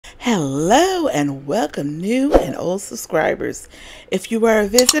Hello and welcome new and old subscribers. If you are a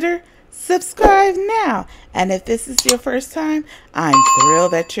visitor, subscribe now. And if this is your first time, I'm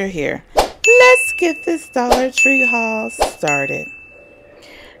thrilled that you're here. Let's get this Dollar Tree haul started.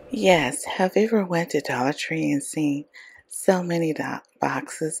 Yes, have you ever went to Dollar Tree and seen so many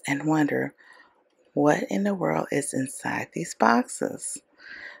boxes and wonder what in the world is inside these boxes?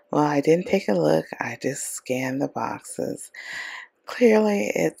 Well, I didn't take a look. I just scanned the boxes.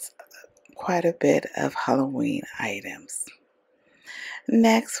 Clearly, it's quite a bit of Halloween items.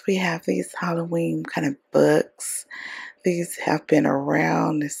 Next, we have these Halloween kind of books. These have been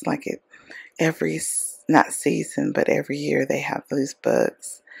around. It's like not season, but every year they have these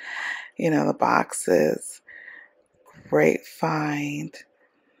books. The boxes. Great find.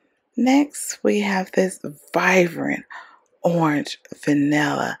 Next, we have this vibrant orange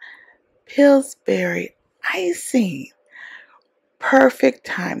vanilla Pillsbury icing. Perfect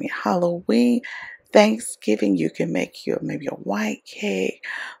timing. Halloween, Thanksgiving, you can make maybe a white cake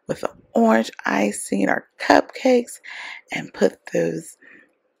with an orange icing or cupcakes and put those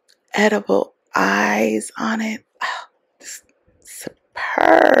edible eyes on it. Oh, just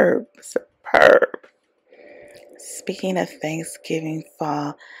superb, superb. Speaking of Thanksgiving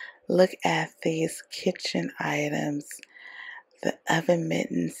fall, look at these kitchen items. The oven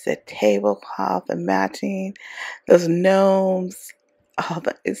mittens, the tablecloth, the matching, those gnomes. Oh,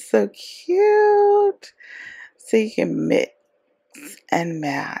 that is so cute. So you can mix and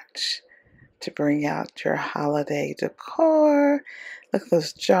match to bring out your holiday decor. Look at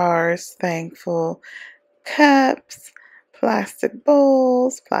those jars, thankful cups, plastic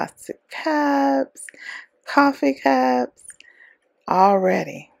bowls, plastic cups, coffee cups, all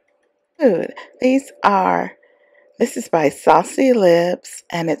ready. Food. This is by Saucy Lips,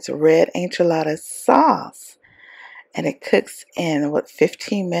 and it's red enchilada sauce. And it cooks in,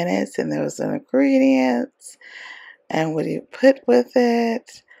 15 minutes, and there's an ingredients. And what do you put with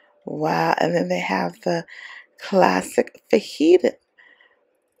it? Wow. And then they have the classic fajita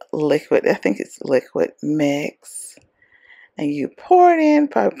liquid. I think it's liquid mix. And you probably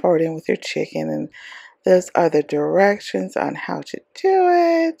pour it in with your chicken. And those are the directions on how to do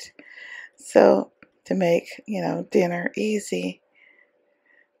it. So to make, dinner easy.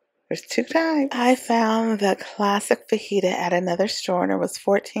 There's 2 times. I found the classic fajita at another store and it was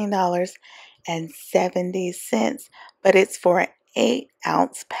 $14.70, but it's for an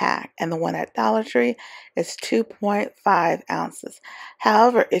 8-ounce pack. And the one at Dollar Tree is 2.5 ounces.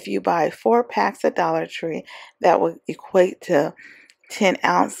 However, if you buy 4 packs at Dollar Tree, that would equate to 10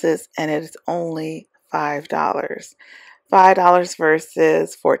 ounces and it is only $5. $5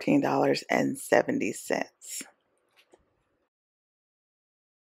 versus $14.70.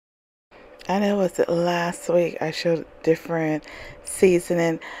 I know it was last week I showed different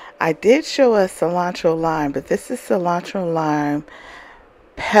seasoning. I did show a cilantro lime, but this is cilantro lime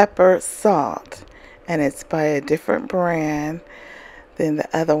pepper salt. And it's by a different brand than the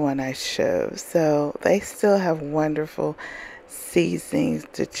other one I showed. So they still have wonderful seasonings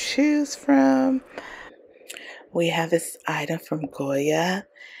to choose from. We have this item from Goya.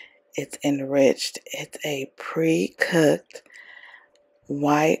 It's enriched. It's a pre-cooked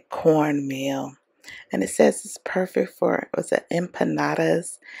white cornmeal. And it says it's perfect for,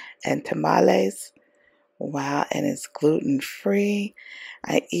 empanadas and tamales. Wow, and it's gluten-free.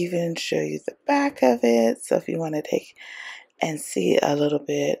 I even show you the back of it. So if you want to take and see a little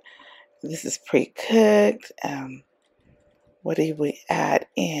bit, this is pre-cooked. What do we add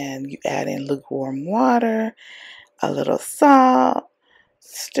in? You add in lukewarm water, a little salt,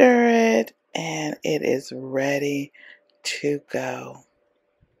 stir it, and it is ready to go.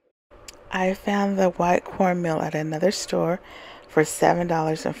 I found the white cornmeal at another store for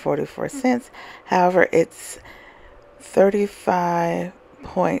 $7.44. However, it's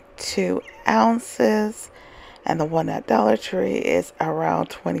 35.2 ounces, and the one at Dollar Tree is around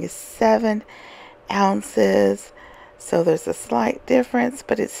 27 ounces. So there's a slight difference,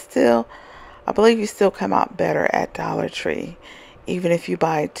 but it's still, I believe you still come out better at Dollar Tree. Even if you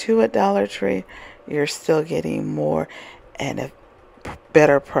buy 2 at Dollar Tree, you're still getting more and a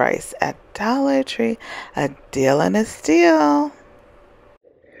better price at Dollar Tree. A deal and a steal.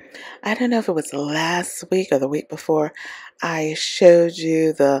 I don't know if it was last week or the week before, I showed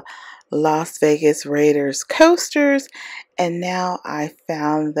you the Las Vegas Raiders coasters, and now I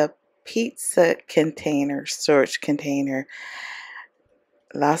found the pizza container, storage container.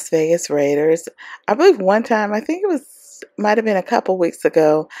 Las Vegas Raiders. I believe one time, might have been a couple weeks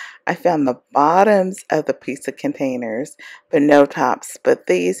ago, I found the bottoms of the pizza containers, but no tops. But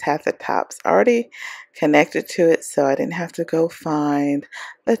these have the tops already connected to it, so I didn't have to go find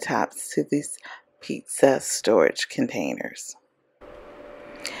the tops to these pizza storage containers.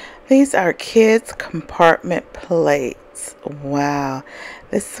 These are kids compartment plates. Wow.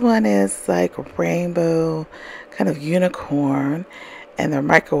 This one is like rainbow, kind of unicorn, and they're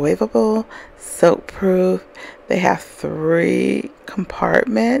microwavable, soak proof. They have 3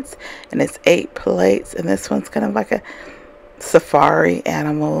 compartments and it's 8 plates, and this one's kind of like a safari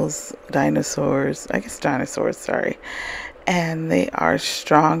animals, dinosaurs, I guess dinosaurs, sorry. And they are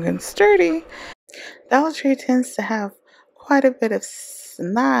strong and sturdy. Dollar Tree tends to have quite a bit of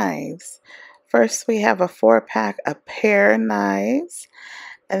knives. First, we have a 4-pack of pear knives.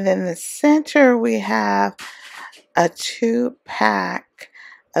 And then the center, we have a 2-pack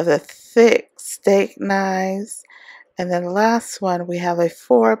of the thick steak knives. And then the last one, we have a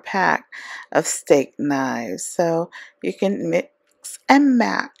 4-pack of steak knives. So you can mix and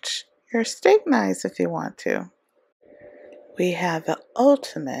match your steak knives if you want to. We have the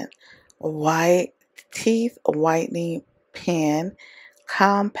ultimate white teeth whitening pen,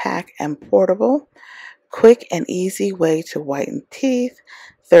 compact and portable, quick and easy way to whiten teeth,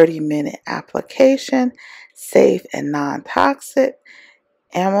 30-minute application, safe and non-toxic,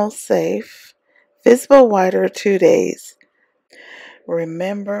 ammo safe, visible whiter 2 days.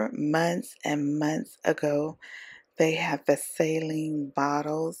 Remember months and months ago, they had the saline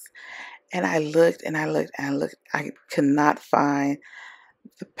bottles, and I looked and I looked and I looked. I could not find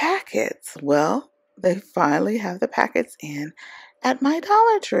the packets. Well, they finally have the packets in at my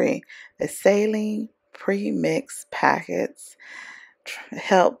Dollar Tree. The saline pre-mix packets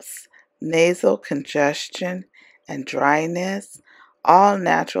helps nasal congestion and dryness, all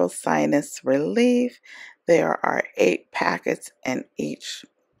natural sinus relief. There are 8 packets in each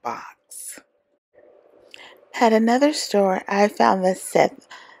box. At another store, I found the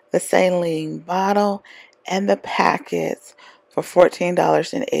saline bottle and the packets for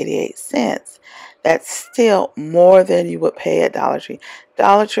 $14.88. That's still more than you would pay at Dollar Tree.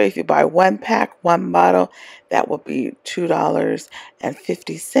 Dollar Tree, if you buy 1 pack, 1 bottle, that would be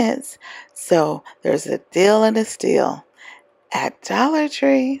 $2.50. So there's a deal and a steal at Dollar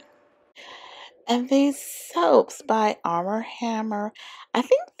Tree. And these soaps by Arm & Hammer, I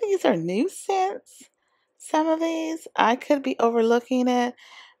think these are new scents. Some of these, I could be overlooking it,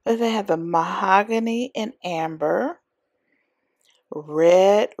 but they have the mahogany and amber,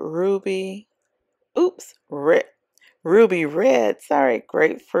 red ruby, ruby red, sorry,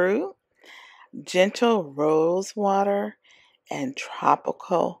 grapefruit, gentle rose water, and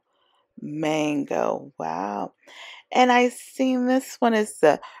tropical mango. Wow. And I seen this one is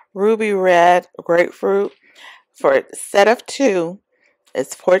the ruby red grapefruit for a set of 2.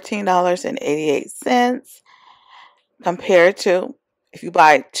 It's $14.88 compared to if you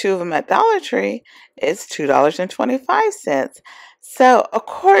buy 2 of them at Dollar Tree, it's $2.25. So, of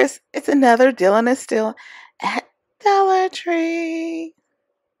course, it's another deal and a steal at Dollar Tree.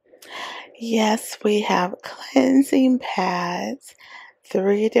 Yes, we have cleansing pads,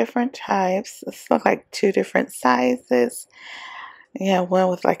 3 different types. This looks like 2 different sizes. Yeah, one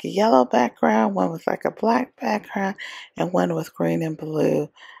with like a yellow background, one with like a black background, and one with green and blue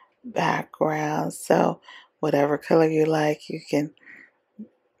background. So whatever color you like, you can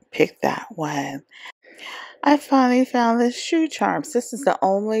pick that one. I finally found the shoe charms. This is the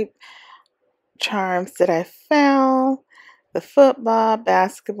only charms that I found. The football,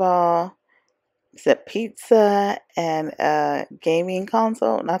 basketball, is it pizza, and a gaming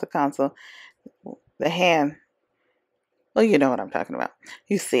console. Not the console, the hand. Well, you know what I'm talking about.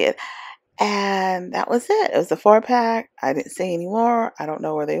 You see it. And that was it. It was a 4-pack. I didn't see any more. I don't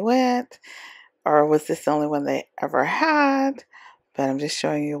know where they went. Or was this the only one they ever had? But I'm just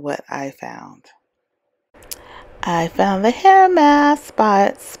showing you what I found. I found the hair mask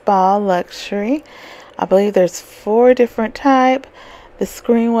by Spa Luxury. I believe there's 4 different types. The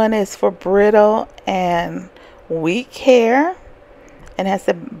green one is for brittle and weak hair. And has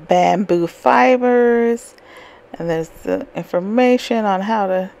the bamboo fibers. And there's the information on how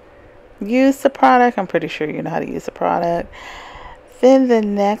to use the product. I'm pretty sure you know how to use the product. Then the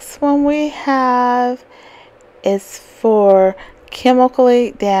next one we have is for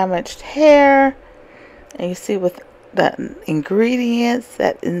chemically damaged hair. And you see with the ingredients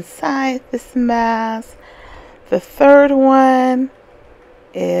that inside this mask. The third one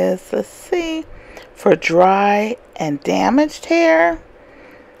is, let's see, for dry and damaged hair.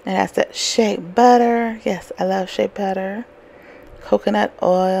 And that's that shea butter. Yes, I love shea butter. Coconut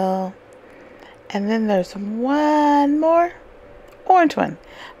oil. And then there's one more orange one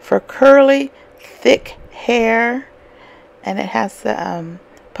for curly, thick hair. And it has the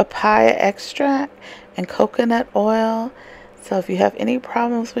papaya extract. and coconut oil. So if you have any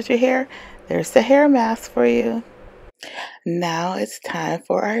problems with your hair, there's the hair mask for you. Now it's time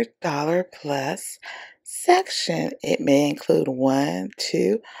for our dollar plus section. It may include one,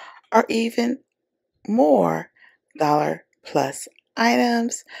 two, or even more dollar plus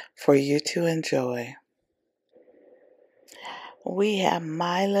items for you to enjoy. We have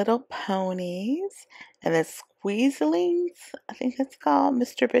My Little Ponies and the Squeezlings. I think it's called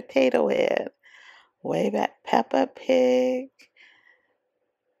Mr. Potato Head. Way back Peppa Pig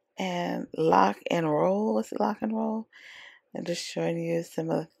and Lock and Roll. Is it Lock and Roll? And just showing you some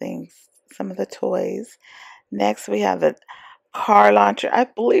of the things, some of the toys. Next, we have the car launcher. I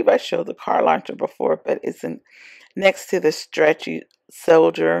believe I showed the car launcher before, but it's next to the stretchy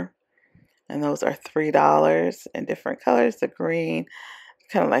soldier. And those are $3 in different colors. The green,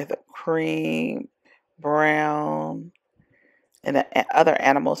 kind of like the cream, brown, and the other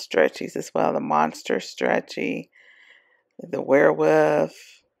animal stretchies as well. The monster stretchy, the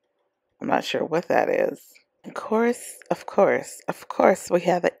werewolf. I'm not sure what that is. Of course, we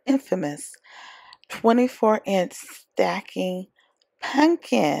have the infamous 24-inch stacking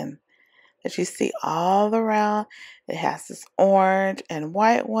pumpkin that you see all around. It has this orange and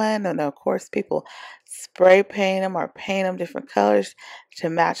white one, and of course people spray paint them or paint them different colors to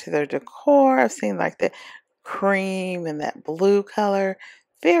match their decor. I've seen like the cream and that blue color,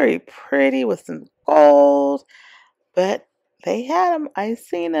 very pretty with some gold, but they had them. I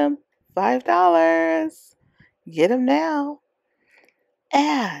seen them, $5. Get them now.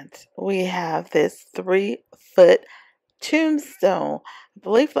 And we have this 3-foot tombstone. I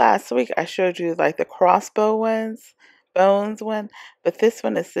believe last week I showed you like the crossbow bones one, but this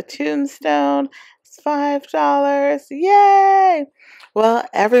one is the tombstone. It's $5. Yay! Well,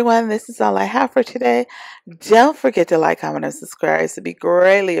 everyone, this is all I have for today. Don't forget to like, comment, and subscribe. It would be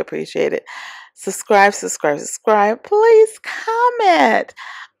greatly appreciated. Subscribe. Please comment.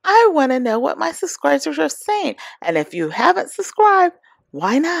 I want to know what my subscribers are saying. And if you haven't subscribed,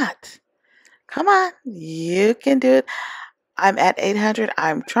 why not? Come on, you can do it. I'm at 800.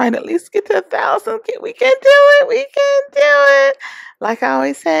 I'm trying to at least get to 1,000. We can do it. We can do it. Like I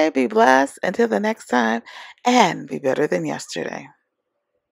always say, be blessed until the next time and be better than yesterday.